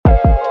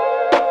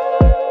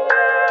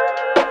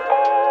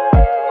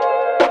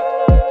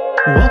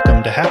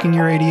welcome to Hacking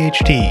Your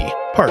ADHD,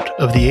 part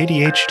of the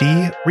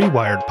ADHD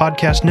Rewired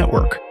podcast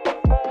network.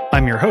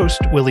 I'm your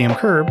host, William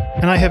Kerb,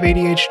 and I have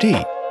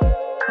ADHD.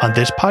 On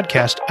this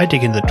podcast, I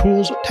dig into the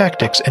tools,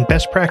 tactics, and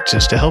best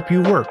practices to help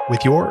you work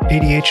with your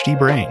ADHD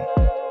brain.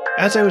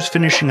 As I was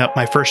finishing up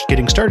my first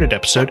Getting Started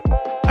episode,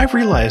 I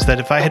realized that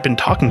if I had been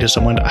talking to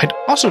someone, I'd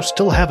also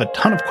still have a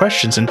ton of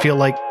questions and feel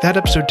like that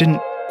episode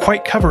didn't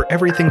quite cover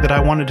everything that I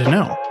wanted to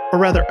know. Or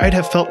rather, I'd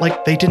have felt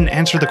like they didn't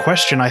answer the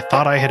question I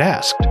thought I had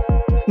asked.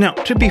 Now,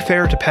 to be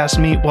fair to past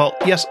me, well,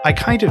 yes, I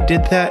kind of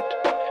did that,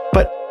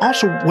 but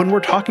also when we're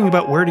talking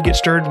about where to get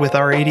started with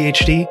our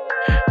ADHD,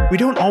 we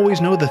don't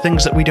always know the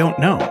things that we don't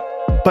know.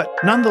 But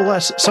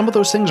nonetheless, some of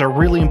those things are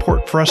really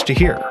important for us to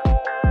hear.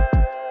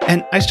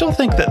 And I still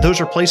think that those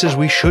are places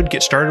we should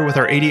get started with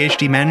our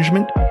ADHD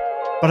management,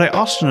 but I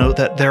also know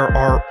that there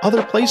are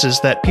other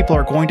places that people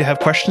are going to have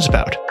questions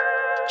about.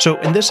 So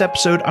in this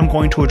episode, I'm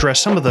going to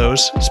address some of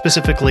those,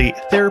 specifically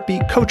therapy,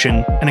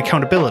 coaching, and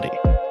accountability.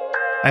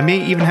 I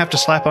may even have to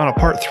slap on a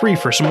part 3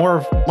 for some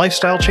more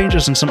lifestyle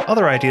changes and some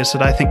other ideas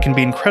that I think can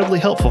be incredibly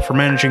helpful for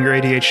managing your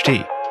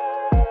ADHD.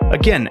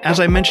 Again,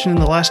 as I mentioned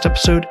in the last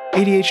episode,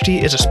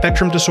 ADHD is a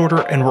spectrum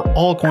disorder and we're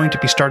all going to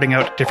be starting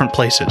out at different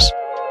places.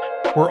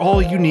 We're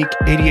all unique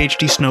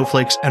ADHD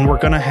snowflakes and we're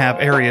going to have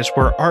areas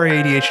where our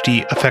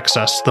ADHD affects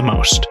us the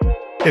most.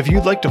 If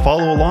you'd like to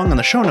follow along on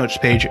the show notes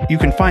page, you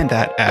can find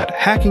that at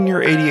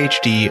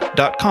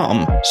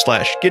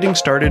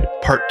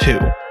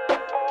hackingYourADHD.com/gettingstarted-part-2.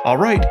 All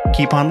right,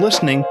 keep on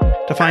listening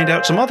to find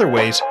out some other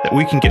ways that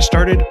we can get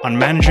started on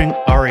managing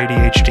our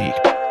ADHD.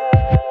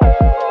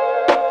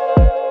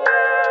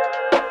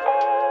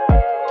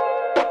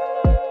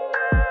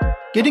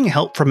 Getting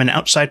help from an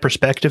outside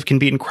perspective can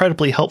be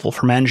incredibly helpful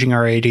for managing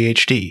our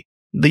ADHD.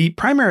 The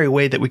primary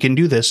way that we can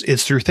do this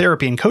is through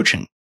therapy and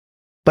coaching.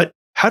 But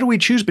how do we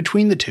choose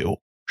between the two?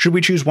 Should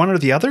we choose one or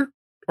the other,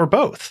 or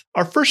both?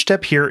 Our first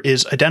step here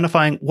is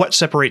identifying what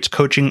separates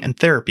coaching and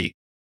therapy,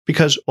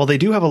 because while they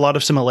do have a lot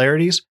of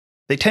similarities,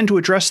 they tend to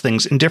address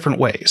things in different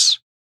ways.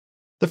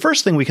 The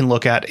first thing we can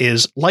look at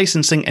is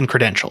licensing and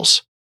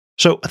credentials.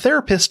 So a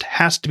therapist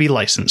has to be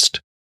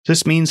licensed.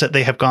 This means that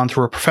they have gone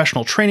through a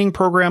professional training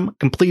program,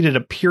 completed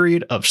a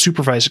period of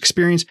supervised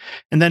experience,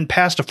 and then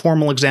passed a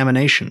formal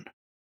examination.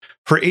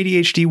 For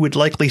ADHD, we'd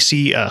likely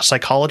see a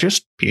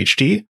psychologist,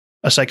 PhD,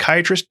 a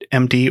psychiatrist,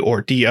 MD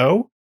or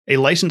DO, a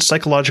licensed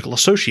psychological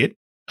associate,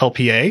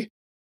 LPA,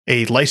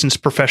 a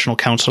licensed professional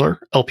counselor,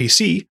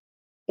 LPC,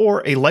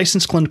 or a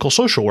licensed clinical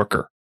social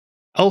worker,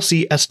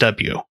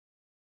 LCSW.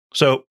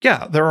 So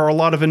yeah, there are a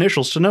lot of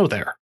initials to know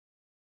there.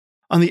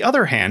 On the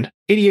other hand,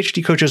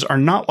 ADHD coaches are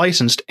not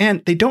licensed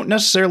and they don't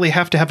necessarily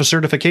have to have a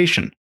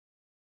certification.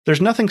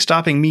 There's nothing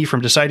stopping me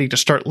from deciding to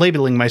start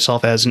labeling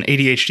myself as an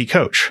ADHD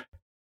coach.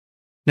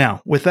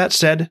 Now, with that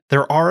said,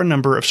 there are a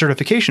number of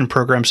certification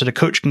programs that a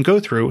coach can go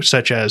through,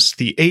 such as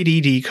the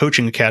ADD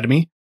Coaching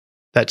Academy,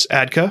 that's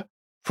ADCA,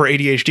 for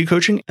ADHD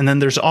coaching, and then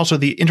there's also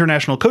the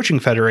International Coaching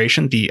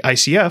Federation, the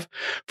ICF,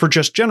 for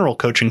just general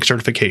coaching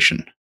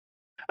certification.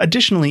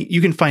 Additionally,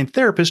 you can find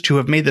therapists who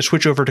have made the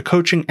switch over to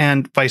coaching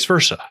and vice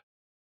versa.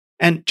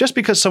 And just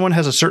because someone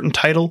has a certain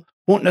title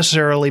won't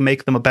necessarily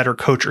make them a better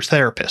coach or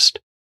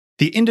therapist.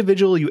 The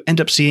individual you end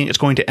up seeing is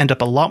going to end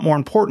up a lot more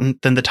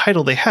important than the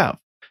title they have.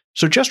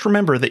 So just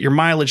remember that your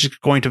mileage is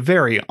going to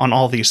vary on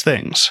all these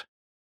things.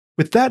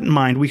 With that in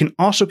mind, we can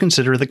also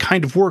consider the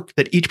kind of work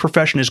that each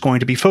profession is going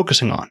to be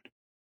focusing on.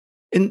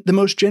 In the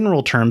most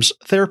general terms,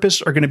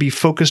 therapists are going to be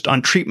focused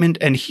on treatment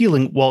and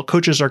healing, while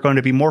coaches are going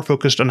to be more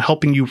focused on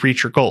helping you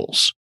reach your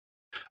goals.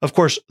 Of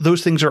course,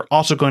 those things are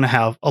also going to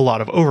have a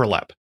lot of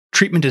overlap.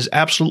 Treatment is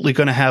absolutely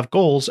going to have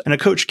goals, and a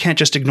coach can't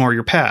just ignore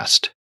your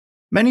past.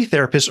 Many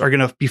therapists are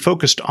going to be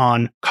focused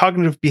on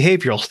cognitive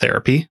behavioral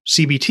therapy,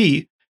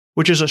 CBT,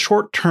 which is a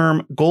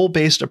short-term,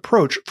 goal-based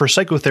approach for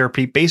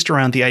psychotherapy based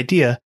around the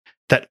idea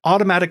that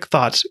automatic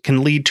thoughts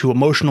can lead to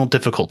emotional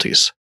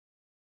difficulties.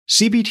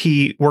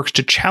 CBT works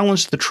to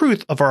challenge the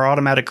truth of our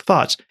automatic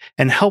thoughts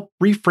and help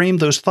reframe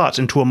those thoughts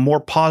into a more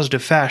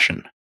positive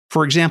fashion.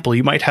 For example,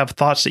 you might have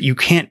thoughts that you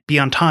can't be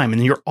on time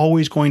and you're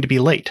always going to be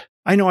late.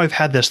 I know I've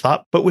had this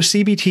thought, but with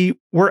CBT,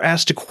 we're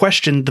asked to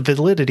question the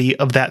validity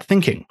of that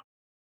thinking.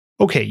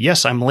 Okay,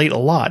 yes, I'm late a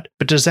lot,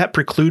 but does that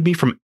preclude me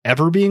from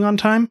ever being on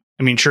time?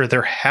 I mean, sure,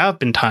 there have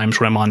been times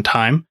when I'm on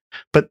time,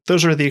 but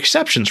those are the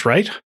exceptions,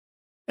 right?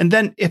 And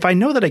then if I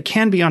know that I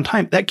can be on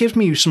time, that gives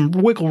me some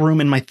wiggle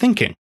room in my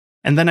thinking,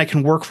 and then I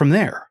can work from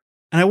there.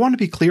 And I want to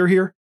be clear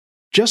here,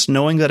 just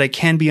knowing that I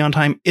can be on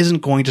time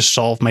isn't going to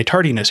solve my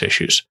tardiness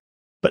issues.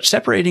 But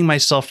separating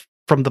myself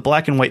from the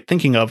black and white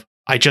thinking of,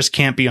 I just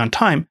can't be on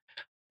time,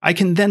 I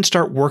can then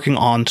start working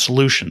on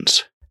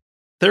solutions.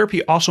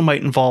 Therapy also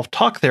might involve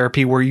talk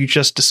therapy, where you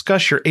just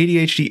discuss your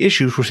ADHD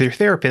issues with your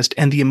therapist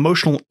and the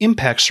emotional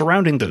impacts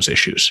surrounding those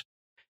issues.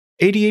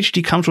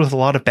 ADHD comes with a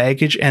lot of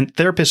baggage, and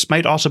therapists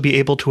might also be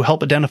able to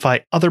help identify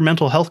other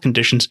mental health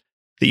conditions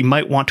that you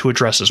might want to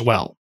address as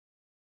well.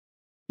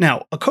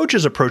 Now, a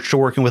coach's approach to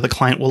working with a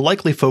client will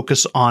likely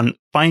focus on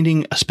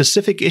finding a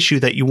specific issue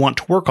that you want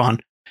to work on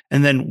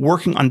and then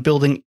working on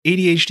building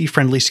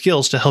ADHD-friendly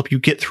skills to help you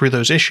get through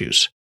those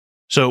issues.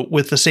 So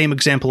with the same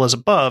example as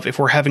above, if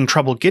we're having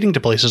trouble getting to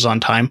places on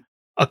time,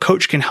 a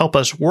coach can help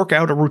us work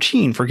out a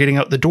routine for getting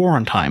out the door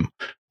on time,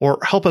 or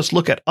help us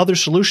look at other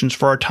solutions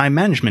for our time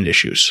management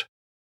issues.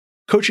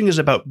 Coaching is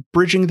about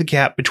bridging the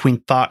gap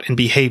between thought and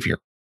behavior.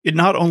 It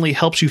not only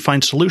helps you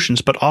find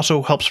solutions, but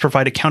also helps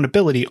provide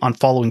accountability on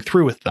following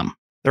through with them.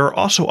 There are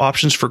also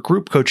options for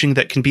group coaching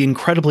that can be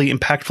incredibly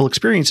impactful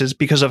experiences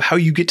because of how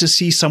you get to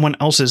see someone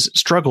else's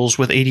struggles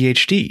with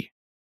ADHD.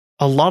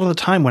 A lot of the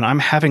time when I'm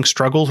having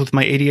struggles with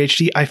my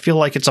ADHD, I feel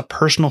like it's a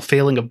personal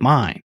failing of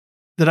mine,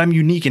 that I'm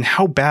unique in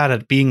how bad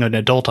at being an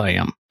adult I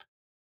am.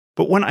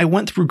 But when I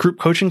went through group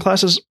coaching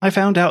classes, I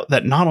found out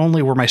that not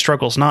only were my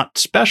struggles not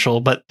special,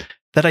 but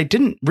that I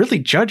didn't really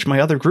judge my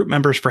other group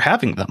members for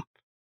having them.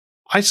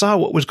 I saw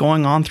what was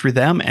going on through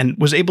them and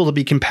was able to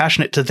be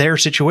compassionate to their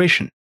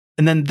situation.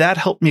 And then that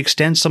helped me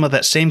extend some of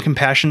that same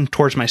compassion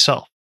towards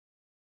myself.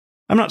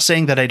 I'm not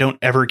saying that I don't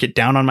ever get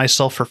down on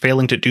myself for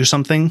failing to do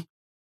something,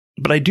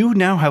 but I do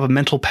now have a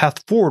mental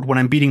path forward when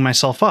I'm beating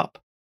myself up.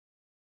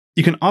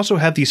 You can also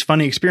have these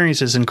funny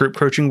experiences in group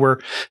coaching where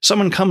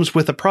someone comes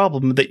with a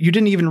problem that you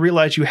didn't even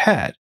realize you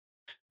had.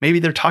 Maybe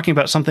they're talking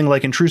about something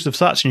like intrusive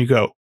thoughts and you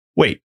go,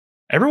 wait,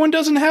 everyone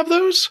doesn't have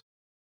those?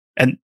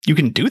 And you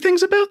can do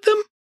things about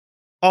them?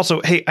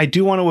 Also, hey, I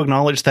do want to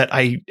acknowledge that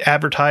I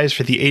advertise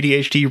for the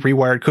ADHD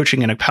Rewired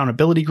Coaching and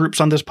Accountability groups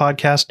on this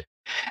podcast.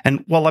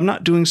 And while I'm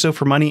not doing so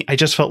for money, I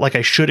just felt like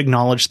I should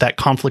acknowledge that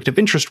conflict of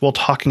interest while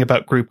talking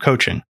about group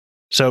coaching.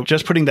 So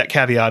just putting that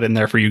caveat in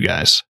there for you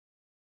guys.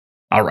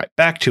 All right,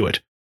 back to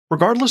it.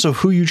 Regardless of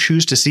who you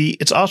choose to see,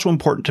 it's also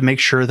important to make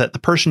sure that the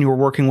person you are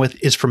working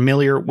with is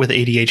familiar with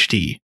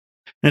ADHD.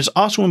 And it's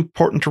also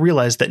important to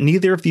realize that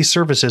neither of these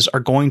services are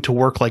going to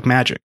work like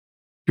magic.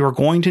 You are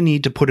going to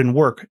need to put in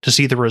work to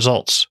see the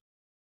results.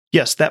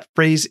 Yes, that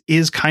phrase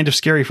is kind of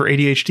scary for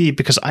ADHD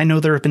because I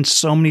know there have been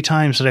so many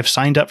times that I've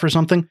signed up for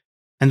something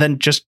and then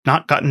just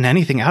not gotten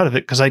anything out of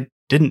it because I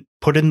didn't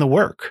put in the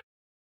work.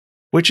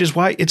 Which is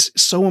why it's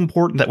so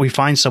important that we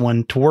find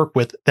someone to work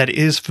with that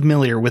is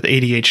familiar with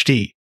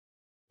ADHD.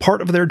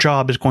 Part of their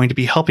job is going to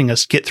be helping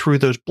us get through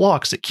those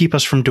blocks that keep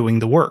us from doing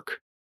the work.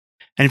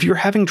 And if you're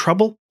having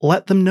trouble,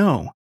 let them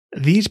know.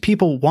 These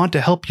people want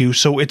to help you,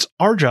 so it's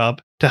our job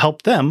to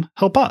help them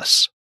help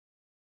us.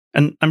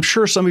 And I'm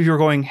sure some of you are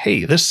going,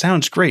 hey, this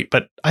sounds great,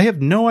 but I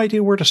have no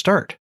idea where to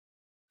start.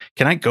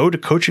 Can I go to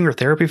coaching or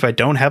therapy if I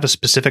don't have a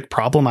specific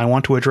problem I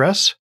want to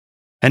address?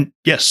 And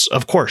yes,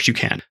 of course you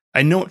can.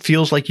 I know it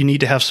feels like you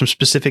need to have some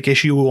specific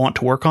issue you want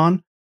to work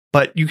on,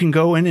 but you can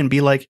go in and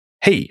be like,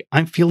 hey,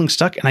 I'm feeling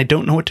stuck and I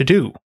don't know what to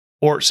do.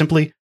 Or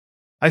simply,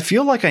 I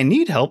feel like I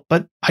need help,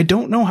 but I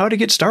don't know how to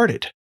get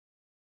started.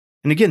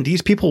 And again,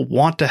 these people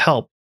want to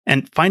help,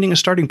 and finding a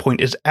starting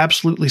point is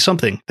absolutely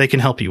something they can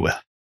help you with.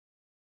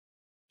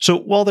 So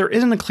while there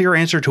isn't a clear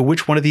answer to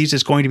which one of these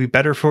is going to be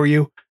better for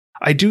you,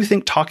 I do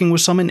think talking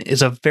with someone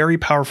is a very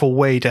powerful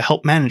way to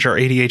help manage our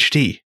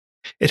ADHD.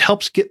 It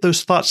helps get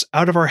those thoughts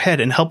out of our head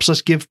and helps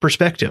us give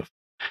perspective.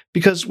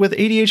 Because with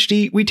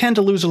ADHD, we tend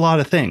to lose a lot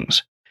of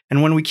things.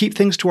 And when we keep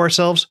things to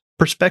ourselves,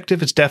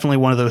 perspective is definitely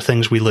one of those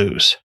things we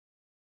lose.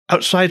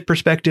 Outside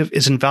perspective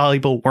is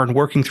invaluable when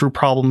working through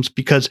problems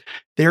because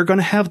they are going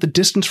to have the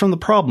distance from the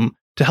problem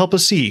to help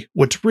us see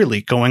what's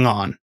really going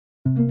on.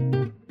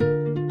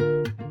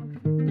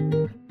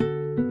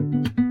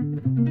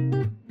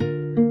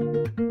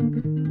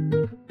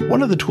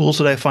 One of the tools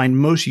that I find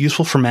most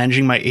useful for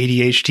managing my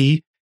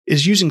ADHD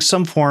is using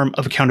some form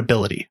of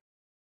accountability.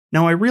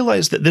 Now, I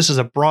realize that this is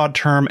a broad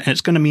term and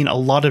it's going to mean a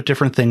lot of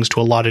different things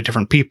to a lot of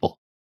different people.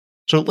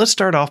 So let's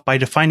start off by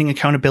defining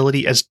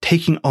accountability as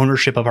taking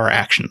ownership of our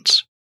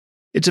actions.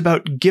 It's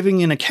about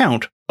giving an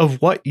account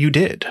of what you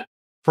did.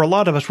 For a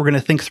lot of us, we're going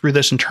to think through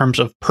this in terms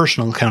of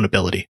personal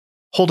accountability,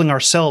 holding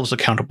ourselves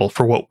accountable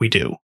for what we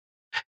do.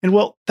 And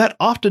well, that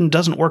often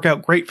doesn't work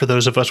out great for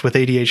those of us with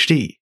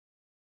ADHD.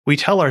 We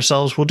tell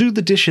ourselves we'll do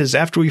the dishes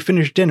after we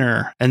finish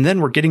dinner, and then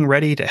we're getting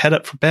ready to head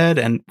up for bed,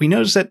 and we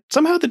notice that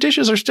somehow the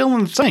dishes are still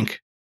in the sink,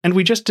 and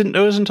we just didn't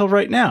notice until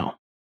right now.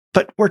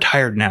 But we're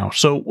tired now,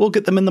 so we'll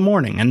get them in the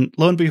morning, and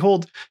lo and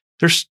behold,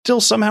 they're still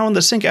somehow in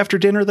the sink after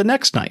dinner the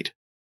next night.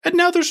 And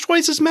now there's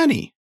twice as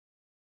many.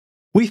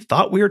 We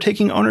thought we were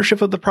taking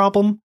ownership of the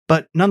problem,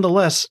 but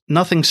nonetheless,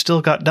 nothing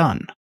still got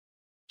done.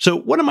 So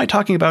what am I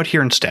talking about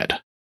here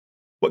instead?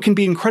 What can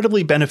be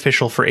incredibly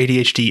beneficial for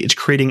ADHD is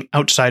creating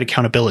outside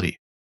accountability.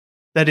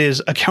 That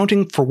is,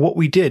 accounting for what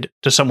we did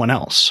to someone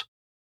else.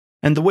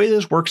 And the way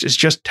this works is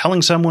just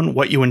telling someone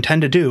what you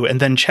intend to do and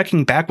then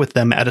checking back with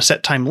them at a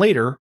set time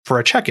later for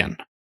a check-in.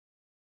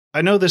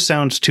 I know this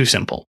sounds too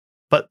simple,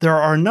 but there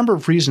are a number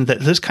of reasons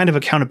that this kind of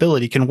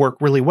accountability can work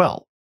really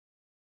well.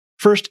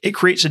 First, it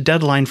creates a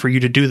deadline for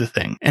you to do the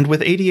thing, and with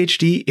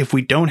ADHD, if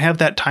we don't have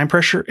that time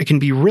pressure, it can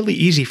be really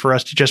easy for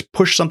us to just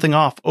push something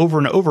off over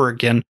and over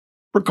again,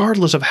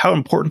 regardless of how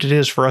important it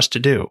is for us to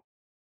do.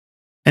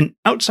 And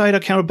outside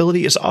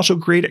accountability is also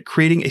great at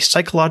creating a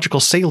psychological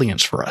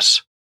salience for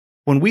us.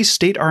 When we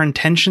state our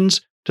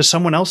intentions to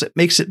someone else, it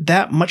makes it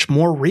that much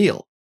more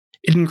real.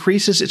 It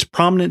increases its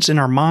prominence in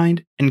our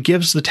mind and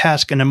gives the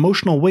task an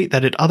emotional weight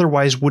that it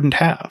otherwise wouldn't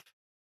have.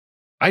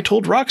 I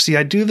told Roxy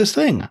I'd do this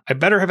thing. I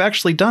better have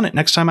actually done it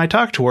next time I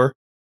talk to her,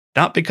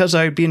 not because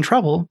I'd be in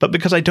trouble, but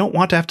because I don't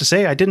want to have to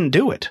say I didn't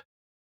do it.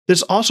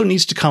 This also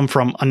needs to come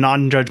from a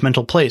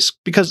non-judgmental place,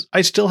 because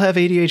I still have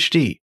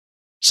ADHD.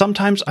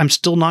 Sometimes I'm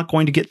still not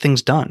going to get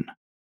things done.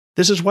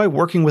 This is why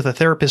working with a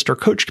therapist or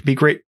coach can be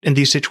great in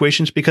these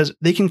situations, because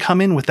they can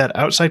come in with that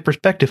outside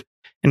perspective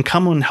and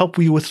come and help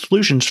you with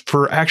solutions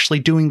for actually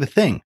doing the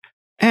thing.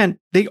 And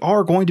they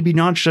are going to be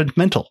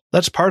non-judgmental.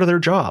 That's part of their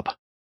job.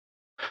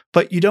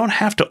 But you don't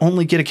have to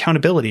only get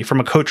accountability from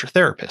a coach or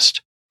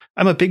therapist.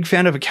 I'm a big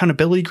fan of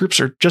accountability groups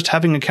or just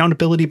having an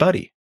accountability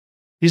buddy.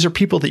 These are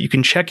people that you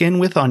can check in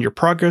with on your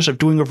progress of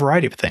doing a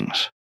variety of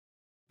things.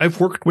 I've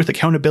worked with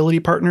accountability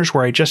partners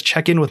where I just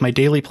check in with my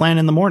daily plan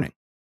in the morning.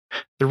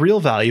 The real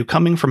value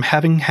coming from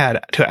having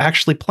had to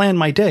actually plan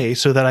my day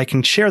so that I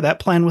can share that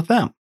plan with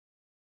them.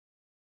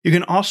 You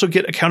can also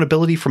get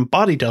accountability from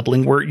body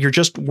doubling where you're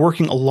just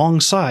working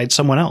alongside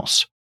someone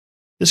else.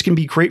 This can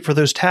be great for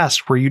those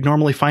tasks where you'd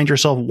normally find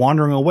yourself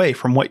wandering away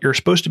from what you're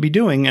supposed to be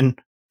doing and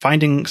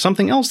finding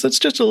something else that's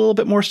just a little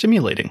bit more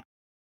stimulating.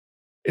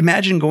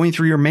 Imagine going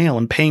through your mail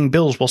and paying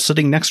bills while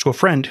sitting next to a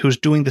friend who's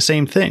doing the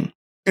same thing.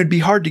 It'd be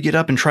hard to get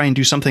up and try and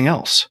do something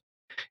else.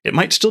 It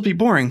might still be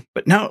boring,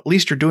 but now at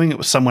least you're doing it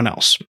with someone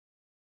else.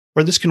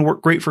 Or this can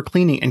work great for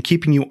cleaning and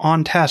keeping you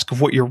on task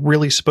of what you're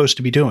really supposed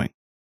to be doing.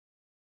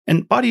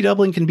 And body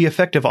doubling can be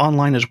effective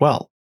online as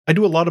well. I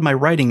do a lot of my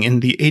writing in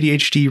the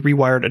ADHD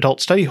Rewired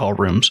Adult Study Hall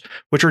rooms,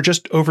 which are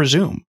just over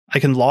Zoom. I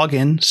can log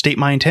in, state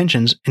my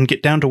intentions, and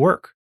get down to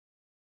work.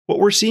 What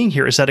we're seeing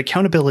here is that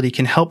accountability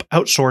can help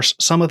outsource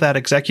some of that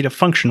executive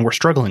function we're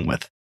struggling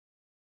with.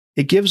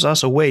 It gives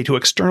us a way to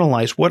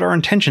externalize what our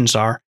intentions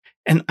are,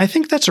 and I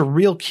think that's a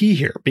real key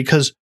here,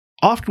 because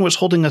often what's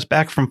holding us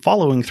back from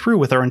following through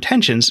with our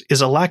intentions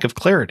is a lack of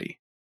clarity.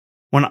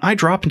 When I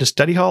drop into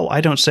study hall,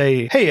 I don't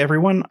say, "Hey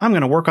everyone, I'm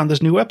going to work on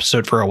this new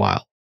episode for a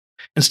while."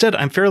 Instead,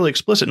 I'm fairly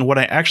explicit in what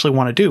I actually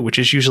want to do, which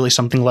is usually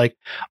something like,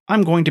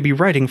 I'm going to be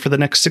writing for the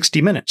next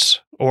 60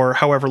 minutes, or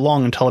however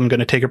long until I'm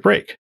going to take a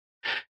break.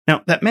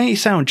 Now, that may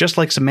sound just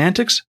like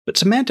semantics, but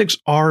semantics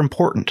are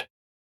important.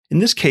 In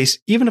this case,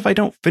 even if I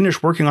don't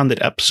finish working on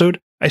that episode,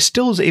 I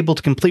still was able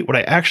to complete what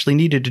I actually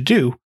needed to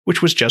do,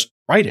 which was just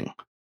writing.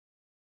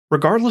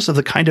 Regardless of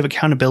the kind of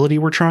accountability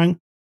we're trying,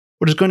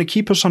 what is going to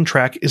keep us on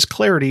track is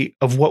clarity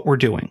of what we're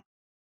doing.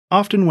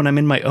 Often when I'm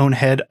in my own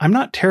head, I'm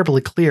not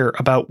terribly clear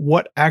about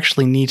what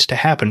actually needs to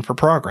happen for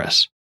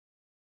progress.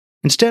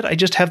 Instead, I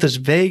just have this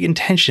vague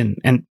intention,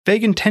 and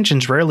vague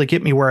intentions rarely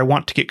get me where I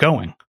want to get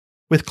going.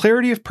 With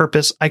clarity of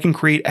purpose, I can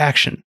create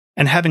action,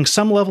 and having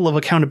some level of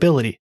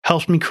accountability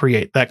helps me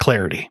create that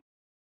clarity.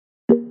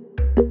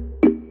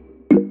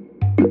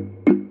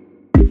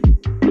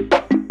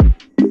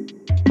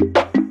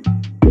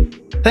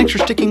 Thanks for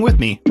sticking with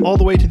me all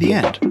the way to the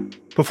end.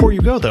 Before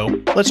you go,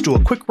 though, let's do a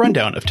quick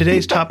rundown of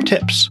today's top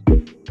tips.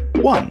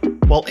 1.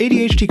 While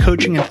ADHD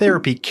coaching and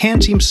therapy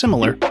can seem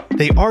similar,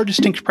 they are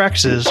distinct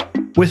practices,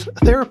 with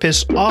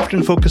therapists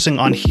often focusing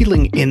on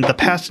healing in the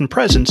past and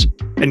present,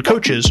 and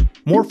coaches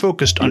more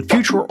focused on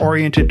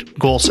future-oriented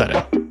goal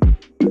setting.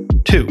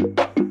 2.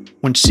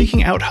 When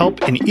seeking out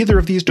help in either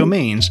of these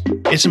domains,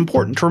 it's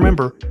important to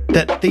remember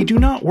that they do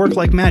not work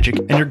like magic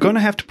and you're going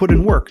to have to put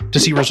in work to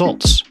see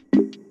results.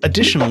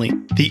 Additionally,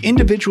 the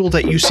individual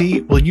that you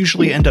see will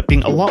usually end up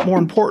being a lot more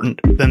important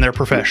than their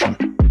profession.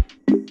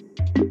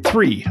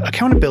 3.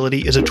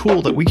 Accountability is a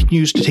tool that we can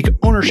use to take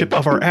ownership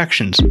of our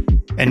actions,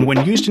 and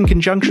when used in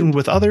conjunction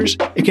with others,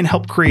 it can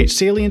help create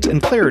salience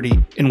and clarity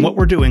in what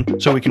we're doing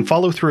so we can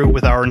follow through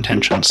with our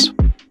intentions.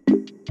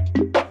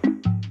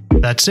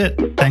 That's it.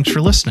 Thanks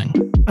for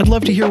listening. I'd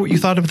love to hear what you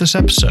thought of this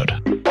episode.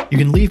 You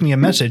can leave me a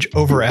message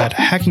over at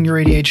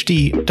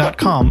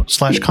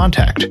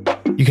hackingyyouradhd.com/contact.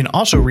 You can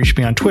also reach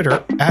me on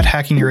Twitter at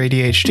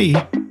hackingyyouradhd,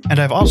 and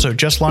I've also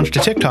just launched a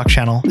TikTok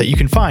channel that you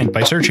can find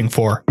by searching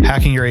for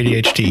Hacking Your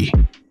ADHD.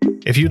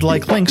 If you'd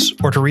like links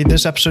or to read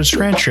this episode's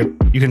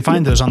transcript, you can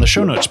find those on the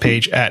show notes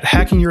page at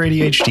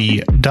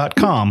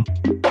hackingyyouradhd.com.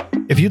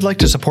 If you'd like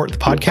to support the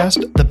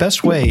podcast, the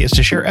best way is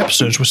to share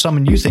episodes with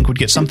someone you think would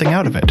get something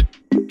out of it.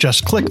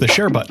 Just click the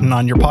share button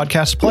on your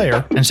podcast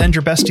player and send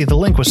your bestie the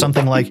link with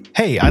something like,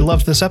 "Hey, I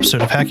loved this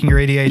episode of Hacking Your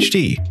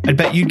ADHD. I'd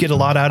bet you'd get a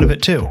lot out of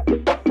it too."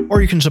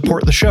 Or you can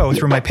support the show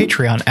through my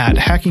Patreon at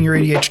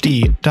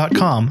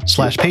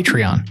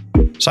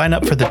hackingyyouradhd.com/Patreon. Sign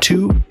up for the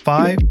 $2,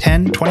 $5,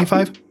 $10,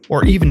 $25,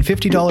 or even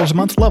 $50 a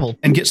month level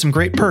and get some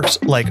great perks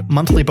like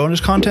monthly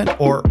bonus content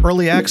or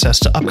early access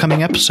to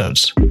upcoming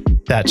episodes.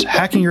 That's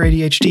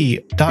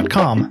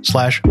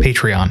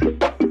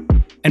hackingyyouradhd.com/Patreon.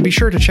 And be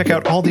sure to check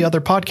out all the other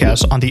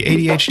podcasts on the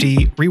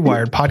ADHD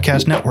Rewired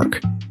Podcast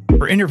Network.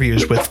 For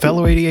interviews with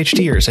fellow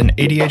ADHDers and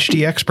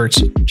ADHD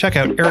experts, check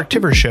out Eric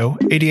Tiver's show,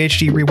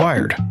 ADHD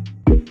Rewired.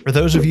 For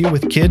those of you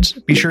with kids,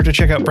 be sure to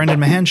check out Brendan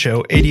Mahan's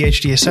show,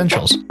 ADHD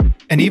Essentials.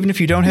 And even if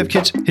you don't have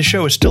kids, his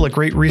show is still a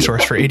great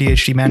resource for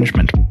ADHD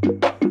management.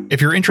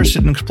 if you're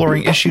interested in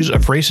exploring issues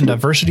of race and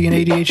diversity in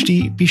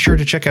ADHD, be sure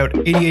to check out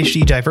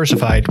ADHD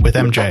Diversified with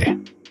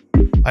MJ.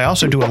 I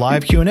also do a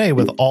live Q&A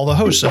with all the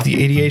hosts of the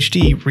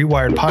ADHD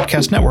Rewired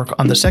Podcast Network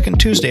on the second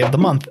Tuesday of the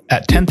month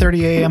at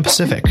 10:30 a.m.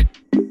 Pacific.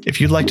 If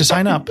you'd like to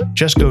sign up,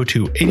 just go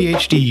to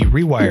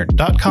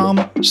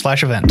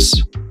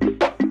adhdrewired.com/events.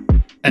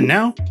 And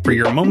now for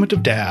your moment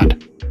of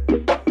dad.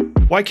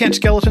 Why can't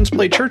skeletons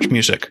play church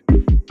music?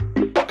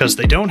 Because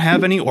they don't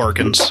have any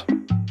organs.